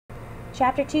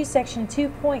Chapter 2, Section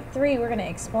 2.3, we're going to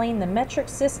explain the metric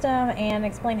system and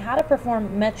explain how to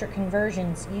perform metric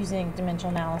conversions using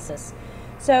dimensional analysis.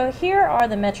 So here are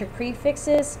the metric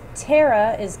prefixes.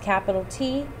 Tera is capital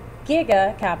T,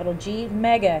 giga, capital G,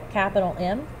 mega, capital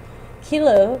M,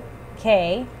 kilo,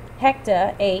 K,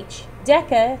 hecta, H,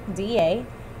 deca, DA.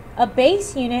 A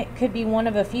base unit could be one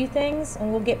of a few things,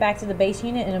 and we'll get back to the base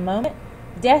unit in a moment.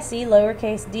 Deci,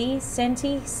 lowercase d,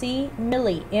 centi, C,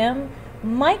 milli, M.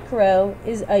 Micro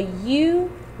is a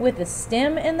U with a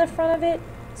stem in the front of it.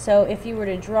 So if you were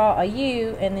to draw a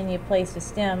U and then you place a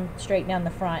stem straight down the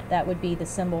front, that would be the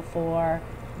symbol for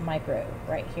micro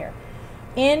right here.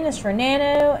 N is for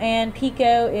nano, and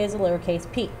pico is a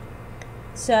lowercase p.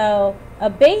 So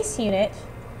a base unit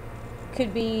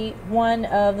could be one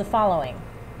of the following.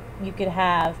 You could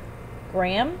have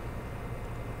gram, you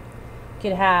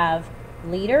could have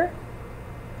liter,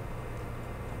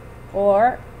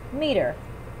 or meter.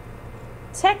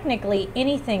 Technically,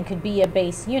 anything could be a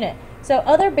base unit. So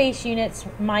other base units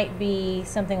might be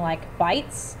something like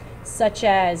bytes, such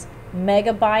as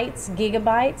megabytes,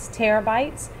 gigabytes,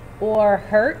 terabytes, or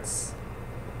hertz.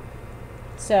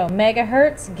 So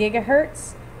megahertz,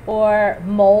 gigahertz, or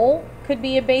mole could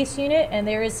be a base unit, and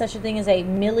there is such a thing as a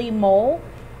millimole.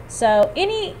 So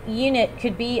any unit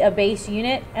could be a base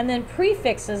unit, and then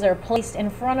prefixes are placed in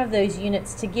front of those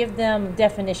units to give them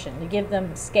definition, to give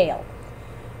them scale.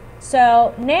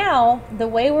 So now the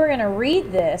way we're going to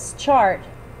read this chart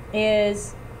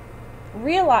is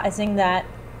realizing that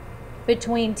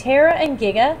between tera and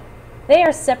giga, they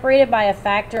are separated by a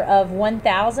factor of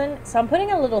 1,000. So I'm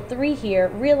putting a little 3 here,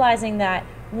 realizing that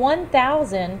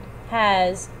 1,000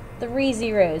 has 3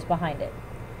 zeros behind it.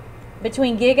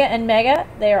 Between giga and mega,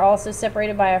 they are also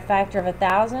separated by a factor of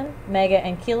 1,000. Mega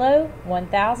and kilo,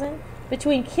 1,000.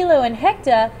 Between kilo and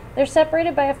hecta, they're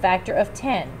separated by a factor of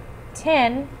 10.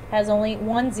 10 has only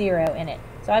 1 zero in it.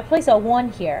 So I place a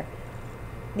 1 here.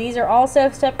 These are also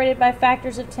separated by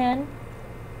factors of 10.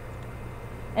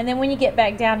 And then when you get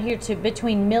back down here to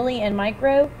between milli and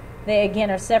micro, they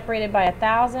again are separated by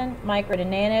 1,000. Micro to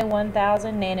nano,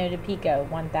 1,000. Nano to pico,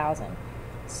 1,000.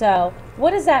 So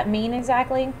what does that mean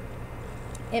exactly?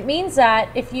 It means that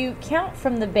if you count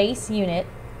from the base unit,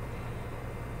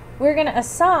 we're going to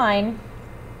assign,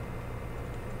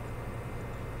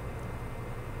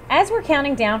 as we're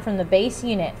counting down from the base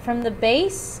unit, from the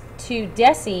base to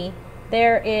deci,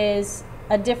 there is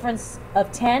a difference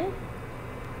of 10.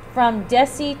 From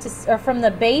deci to, or from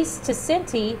the base to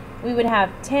centi, we would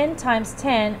have 10 times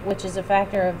 10, which is a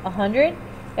factor of 100.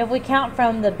 If we count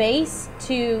from the base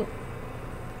to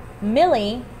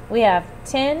milli, we have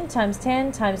 10 times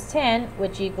 10 times 10,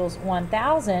 which equals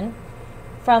 1,000.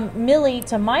 From milli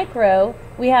to micro,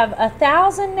 we have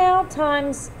 1,000 now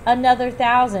times another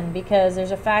 1,000, because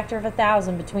there's a factor of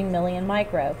 1,000 between milli and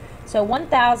micro. So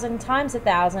 1,000 times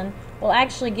 1,000 will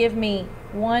actually give me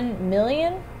 1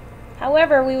 million.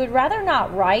 However, we would rather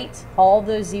not write all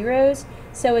those zeros,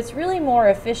 so it's really more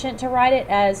efficient to write it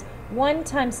as 1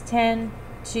 times 10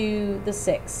 to the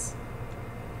 6.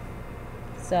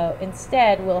 So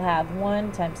instead, we'll have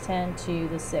 1 times 10 to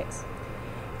the 6.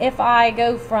 If I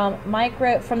go from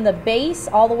the base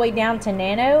all the way down to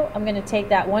nano, I'm going to take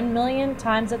that 1 million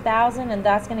times 1,000, and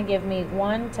that's going to give me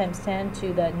 1 times 10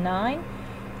 to the 9.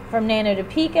 From nano to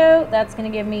pico, that's going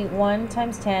to give me 1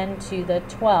 times 10 to the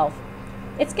 12.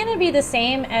 It's going to be the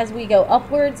same as we go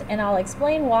upwards, and I'll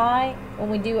explain why when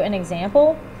we do an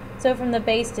example. So from the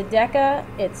base to deca,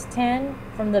 it's 10.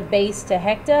 From the base to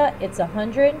hecta, it's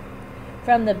 100.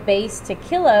 From the base to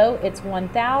kilo, it's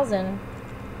 1,000.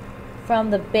 From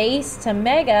the base to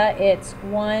mega, it's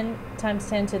 1 times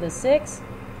 10 to the 6.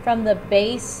 From the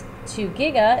base to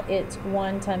giga, it's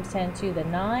 1 times 10 to the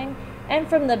 9. And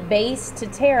from the base to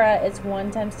tera, it's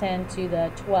 1 times 10 to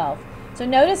the 12. So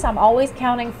notice I'm always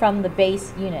counting from the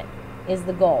base unit is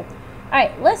the goal. All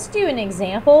right, let's do an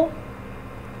example.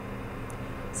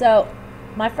 So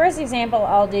my first example,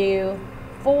 I'll do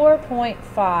 4.5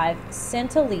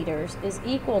 centiliters is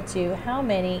equal to how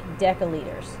many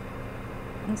decaliters?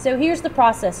 And so here's the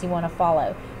process you want to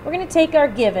follow. We're going to take our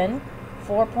given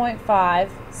 4.5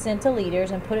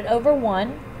 centiliters and put it over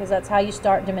 1, because that's how you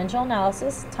start dimensional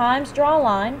analysis, times, draw a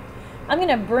line. I'm going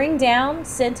to bring down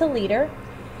centiliter,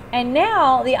 and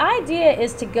now the idea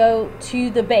is to go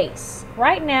to the base.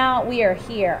 Right now we are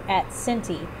here at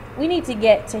centi. We need to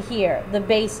get to here, the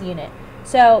base unit.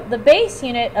 So the base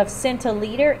unit of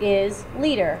centiliter is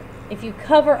liter. If you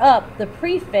cover up the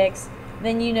prefix,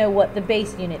 then you know what the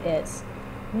base unit is.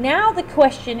 Now the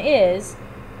question is,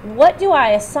 what do I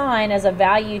assign as a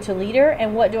value to liter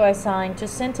and what do I assign to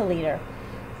centiliter?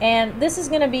 And this is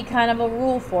going to be kind of a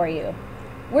rule for you.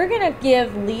 we're going to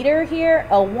give liter here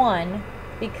a 1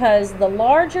 because the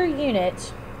larger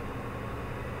unit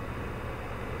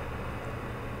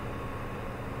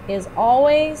is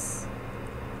always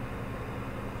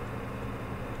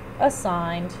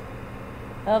assigned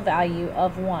a value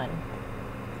of 1.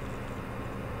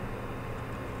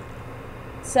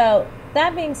 So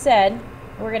that being said,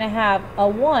 we're going to have a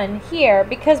 1 here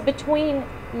because between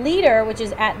liter, which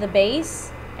is at the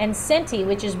base, and centi,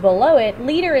 which is below it,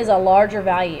 liter is a larger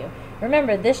value.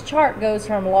 Remember, this chart goes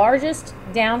from largest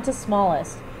down to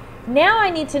smallest. Now I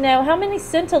need to know how many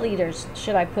centiliters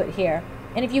should I put here.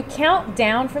 And if you count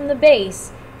down from the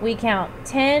base, we count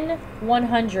 10,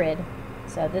 100.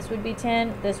 So this would be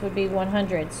 10, this would be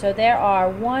 100. So there are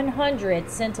 100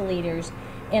 centiliters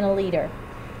in a liter.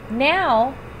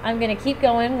 Now I'm going to keep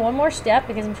going one more step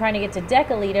because I'm trying to get to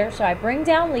deciliter. So I bring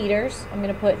down liters. I'm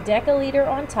going to put deciliter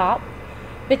on top.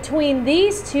 Between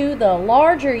these two, the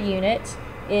larger unit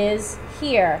is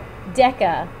here,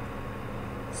 deca.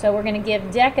 So we're going to give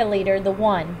deciliter the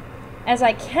 1. As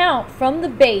I count from the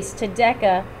base to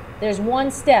deca, there's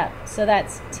one step, so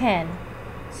that's 10.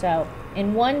 So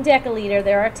in 1 deciliter,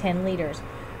 there are 10 liters.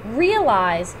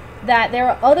 Realize that there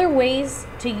are other ways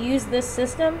to use this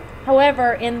system.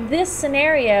 However, in this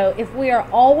scenario, if we are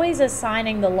always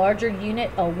assigning the larger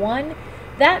unit a 1,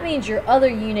 that means your other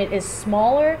unit is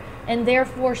smaller and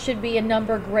therefore should be a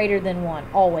number greater than 1,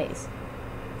 always.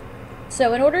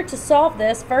 So in order to solve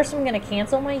this, first I'm going to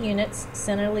cancel my units.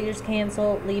 Centiliters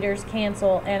cancel, liters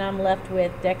cancel, and I'm left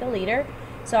with deciliter.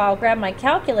 So I'll grab my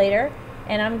calculator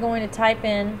and I'm going to type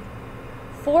in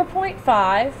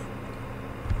 4.5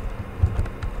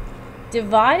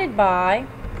 divided by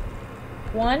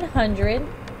 100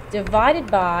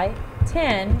 divided by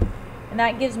 10, and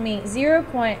that gives me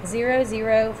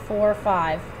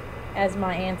 0.0045 as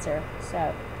my answer.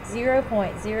 So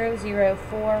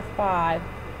 0.0045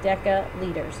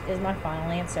 decaliters is my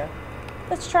final answer.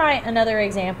 Let's try another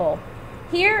example.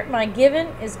 Here my given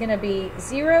is going to be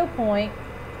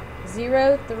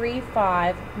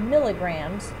 0.035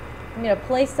 milligrams. I'm going to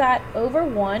place that over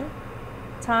 1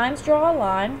 times, draw a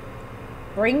line,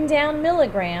 bring down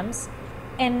milligrams,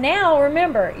 and now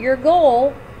remember, your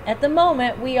goal at the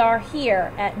moment, we are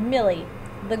here at milli.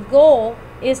 The goal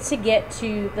is to get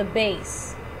to the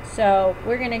base. So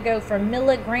we're going to go from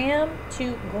milligram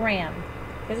to gram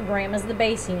because gram is the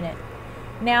base unit.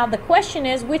 Now the question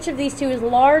is, which of these two is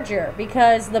larger?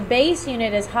 Because the base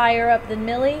unit is higher up than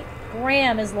milli,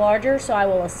 gram is larger, so I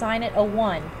will assign it a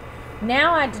 1.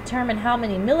 Now I determine how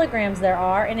many milligrams there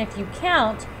are, and if you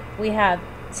count, we have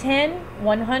 10,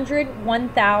 100,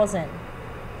 1,000.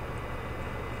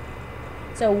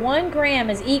 So 1 gram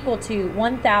is equal to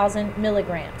 1,000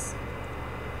 milligrams.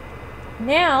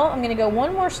 Now I'm going to go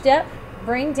one more step,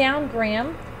 bring down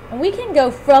gram, and we can go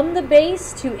from the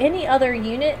base to any other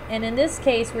unit, and in this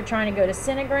case we're trying to go to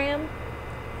centigram.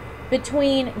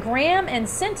 Between gram and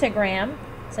centigram,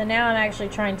 so now I'm actually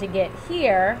trying to get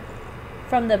here,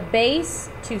 from the base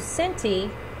to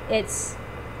centi, it's,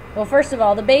 well, first of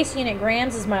all, the base unit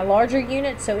grams is my larger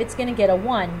unit, so it's going to get a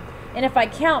 1. And if I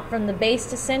count from the base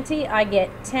to centi, I get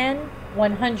 10,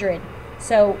 100.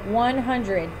 So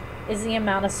 100 is the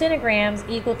amount of centigrams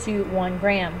equal to 1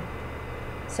 gram.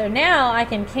 So now I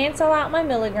can cancel out my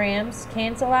milligrams,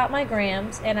 cancel out my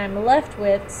grams, and I'm left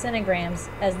with centigrams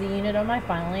as the unit of my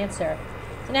final answer.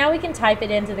 So now we can type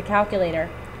it into the calculator.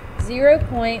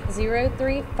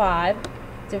 0.035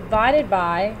 divided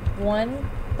by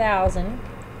 1,000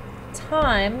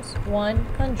 times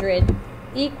 100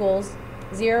 equals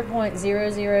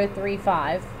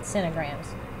 0.0035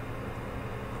 centigrams.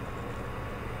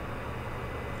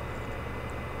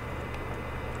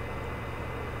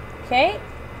 Okay,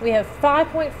 we have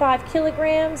 5.5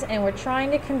 kilograms and we're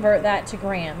trying to convert that to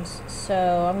grams.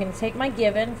 So I'm going to take my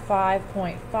given,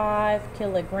 5.5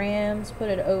 kilograms, put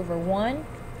it over 1,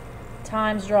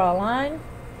 times, draw a line,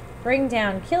 bring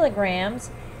down kilograms,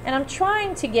 and I'm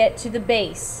trying to get to the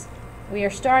base. We are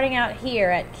starting out here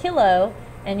at kilo,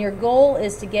 and your goal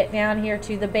is to get down here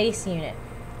to the base unit.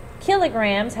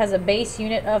 Kilograms has a base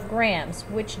unit of grams,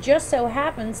 which just so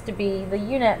happens to be the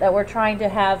unit that we're trying to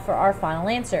have for our final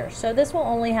answer. So this will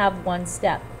only have one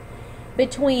step.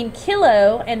 Between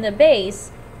kilo and the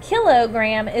base,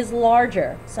 kilogram is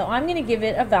larger, so I'm going to give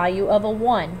it a value of a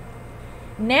 1.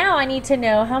 Now I need to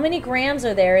know how many grams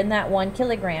are there in that 1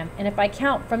 kilogram, and if I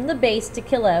count from the base to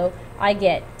kilo, I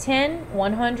get 10,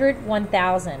 100,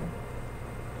 1,000.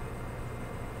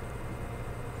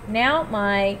 Now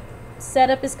my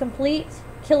setup is complete.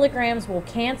 Kilograms will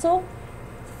cancel.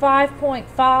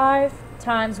 5.5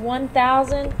 times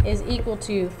 1,000 is equal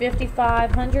to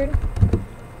 5,500.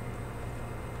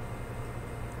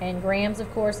 And grams, of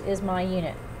course, is my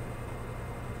unit.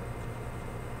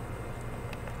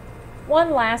 One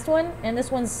last one, and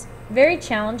this one's very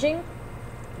challenging.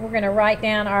 We're going to write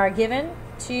down our given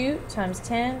 2 times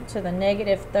 10 to the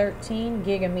negative 13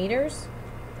 gigameters.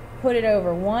 Put it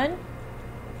over 1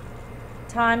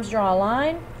 times, draw a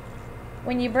line.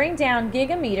 When you bring down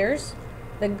gigameters,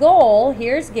 the goal,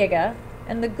 here's giga,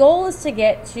 and the goal is to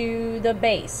get to the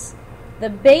base. The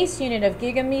base unit of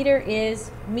gigameter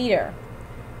is meter.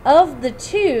 Of the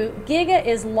two, giga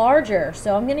is larger,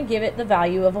 so I'm going to give it the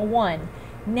value of a 1.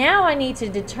 Now I need to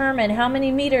determine how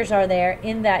many meters are there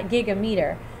in that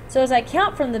gigameter. So as I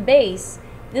count from the base,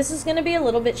 this is going to be a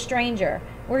little bit stranger.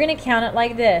 We're going to count it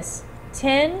like this: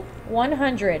 10,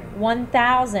 100,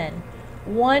 1,000,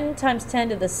 1 times 10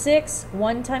 to the 6,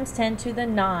 1 times 10 to the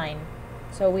 9.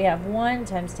 So we have 1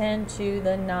 times 10 to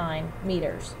the 9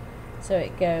 meters. So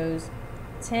it goes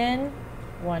 10,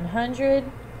 100,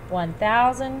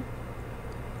 1,000,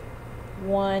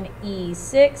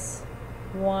 1E6,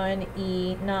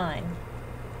 1E9.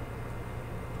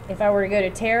 If I were to go to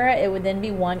tera, it would then be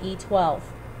 1E12.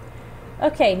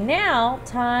 Okay, now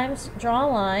times, draw a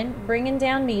line, bringing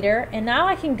down meter, and now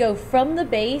I can go from the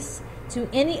base to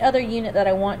any other unit that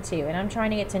I want to, and I'm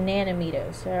trying to get to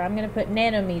nanometers, so I'm going to put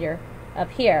nanometer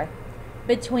up here.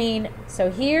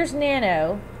 So here's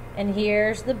nano, and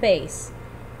here's the base.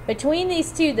 Between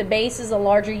these two, the base is a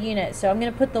larger unit, so I'm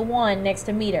going to put the 1 next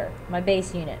to meter, my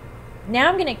base unit. Now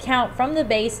I'm going to count from the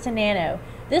base to nano.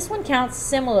 This one counts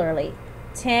similarly: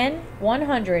 10,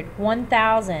 100,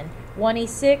 1,000,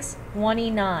 1E6,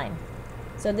 1E9.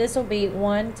 So this will be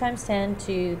 1 times 10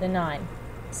 to the 9.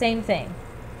 Same thing.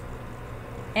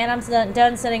 And I'm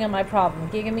done setting up my problem.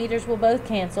 Gigameters will both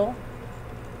cancel.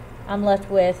 I'm left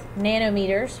with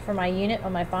nanometers for my unit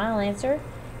on my final answer.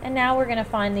 And now we're going to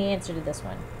find the answer to this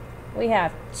one. We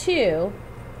have 2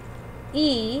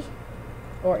 E,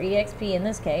 or EXP in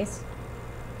this case.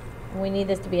 We need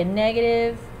this to be a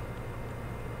negative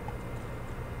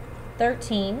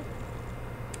 13.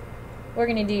 We're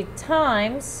going to do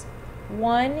times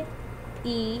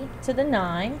 1E to the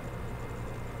 9,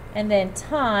 and then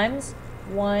times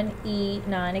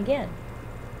 1E9 again,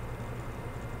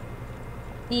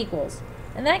 equals.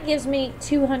 And that gives me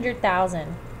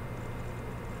 200,000.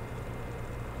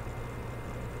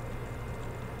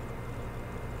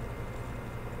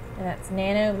 And that's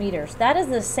nanometers. That is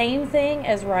the same thing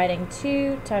as writing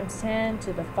 2 times 10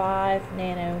 to the 5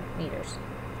 nanometers.